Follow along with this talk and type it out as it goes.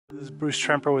This is Bruce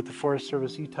Tremper with the Forest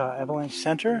Service Utah Avalanche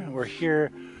Center. We're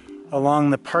here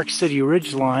along the Park City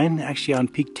Ridge line, actually on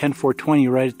Peak 10420,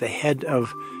 right at the head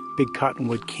of Big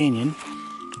Cottonwood Canyon.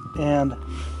 And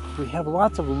we have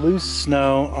lots of loose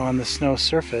snow on the snow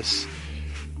surface.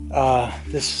 A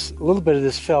little bit of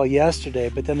this fell yesterday,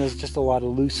 but then there's just a lot of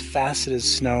loose faceted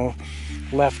snow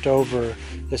left over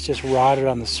that's just rotted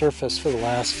on the surface for the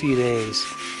last few days.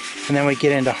 And then we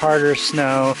get into harder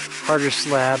snow, harder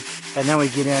slab, and then we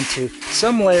get into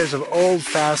some layers of old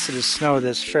faceted snow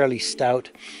that's fairly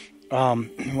stout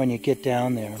when you get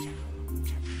down there.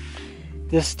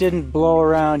 This didn't blow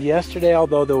around yesterday,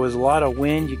 although there was a lot of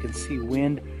wind. You can see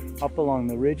wind up along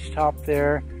the ridge top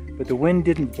there, but the wind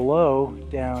didn't blow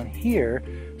down here,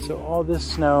 so all this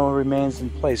snow remains in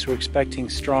place. We're expecting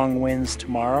strong winds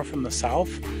tomorrow from the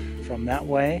south, from that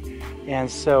way,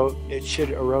 and so it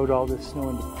should erode all this snow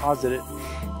and deposit it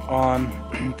on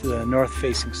to the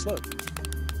north-facing slope.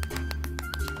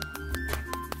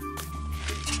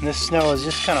 And this snow is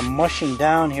just kind of mushing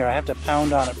down here. I have to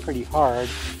pound on it pretty hard,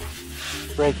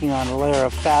 breaking on a layer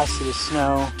of faceted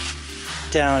snow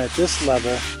down at this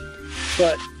level,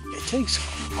 but it takes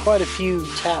quite a few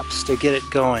taps to get it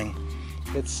going.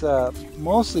 It's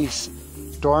mostly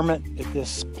dormant at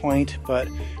this point, but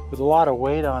with a lot of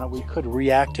weight on it, we could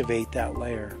reactivate that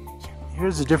layer.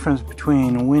 Here's the difference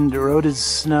between wind-eroded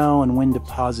snow and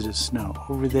wind-deposited snow.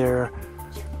 Over there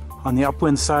on the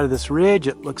upwind side of this ridge,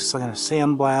 it looks kind of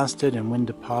sandblasted and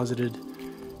wind-deposited.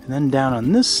 And then down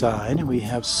on this side, we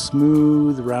have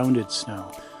smooth, rounded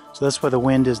snow. So that's why the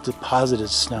wind is deposited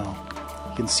snow.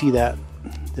 You can see that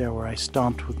there where I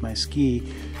stomped with my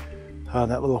ski,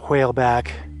 that little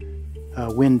whaleback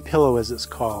wind pillow, as it's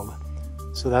called.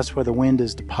 So that's where the wind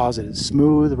is deposited.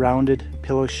 Smooth, rounded,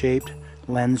 pillow-shaped,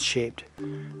 lens-shaped.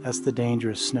 That's the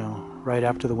dangerous snow, right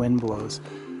after the wind blows.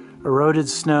 Eroded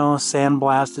snow,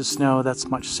 sandblasted snow, that's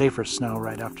much safer snow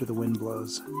right after the wind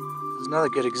blows. There's another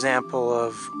good example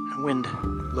of wind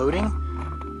loading.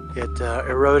 It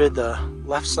eroded the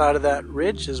left side of that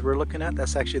ridge as we're looking at.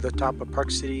 That's actually the top of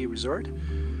Park City Resort,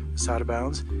 it's out of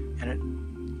bounds. And it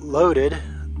loaded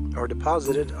or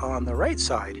deposited on the right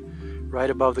side, right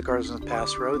above the Garzons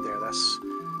Pass Road there. That's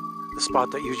the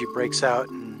spot that usually breaks out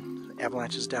and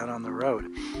avalanches down on the road.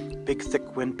 Big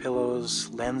thick wind pillows,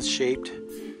 lens shaped,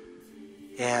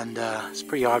 and it's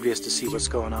pretty obvious to see what's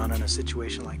going on in a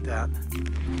situation like that.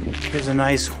 Here's a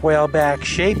nice whaleback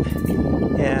shape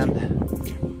and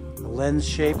a lens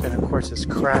shape, and of course it's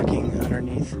cracking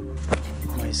underneath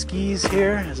my skis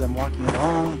here as I'm walking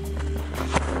along.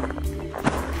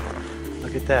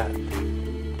 Look at that.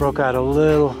 Broke out a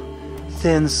little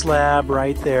thin slab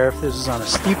right there. If this is on a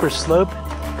steeper slope,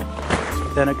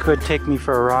 then it could take me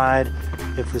for a ride.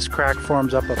 If this crack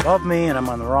forms up above me and I'm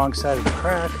on the wrong side of the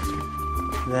crack,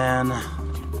 then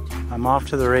I'm off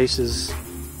to the races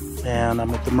and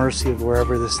I'm at the mercy of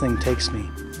wherever this thing takes me.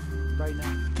 Right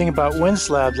now, the thing about wind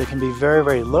slabs, they can be very,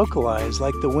 very localized.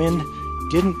 Like the wind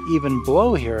didn't even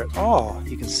blow here at all.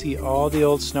 You can see all the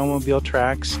old snowmobile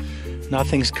tracks,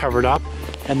 nothing's covered up,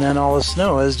 and then all the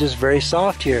snow is just very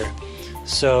soft here.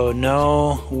 So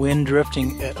no wind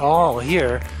drifting at all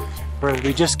here, where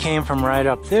we just came from right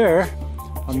up there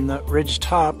on the ridge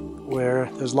top where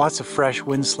there's lots of fresh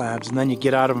wind slabs, and then you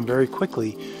get out of them very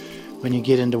quickly when you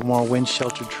get into more wind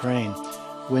sheltered terrain.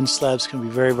 Wind slabs can be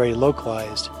very, very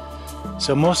localized.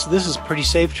 So most of this is pretty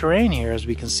safe terrain here, as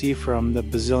we can see from the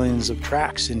bazillions of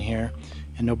tracks in here,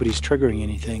 and nobody's triggering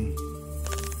anything.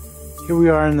 Here we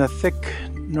are in the thick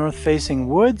north-facing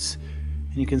woods,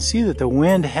 and you can see that the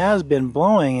wind has been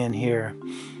blowing in here.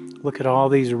 Look at all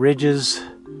these ridges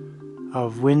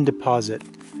of wind deposit.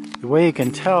 The way you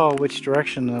can tell which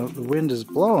direction the wind is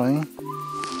blowing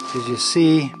is you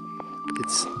see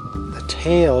it's the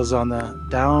tails on the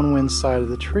downwind side of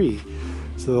the tree.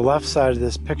 So the left side of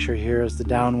this picture here is the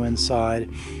downwind side,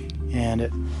 and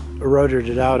it eroded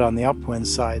it out on the upwind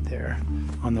side there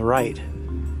on the right.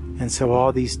 And so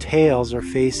all these tails are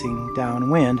facing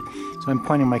downwind. So I'm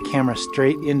pointing my camera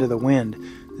straight into the wind.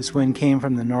 This wind came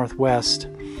from the northwest,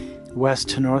 west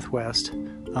to northwest.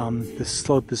 The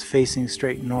slope is facing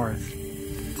straight north.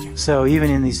 So even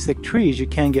in these thick trees, you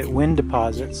can get wind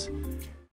deposits.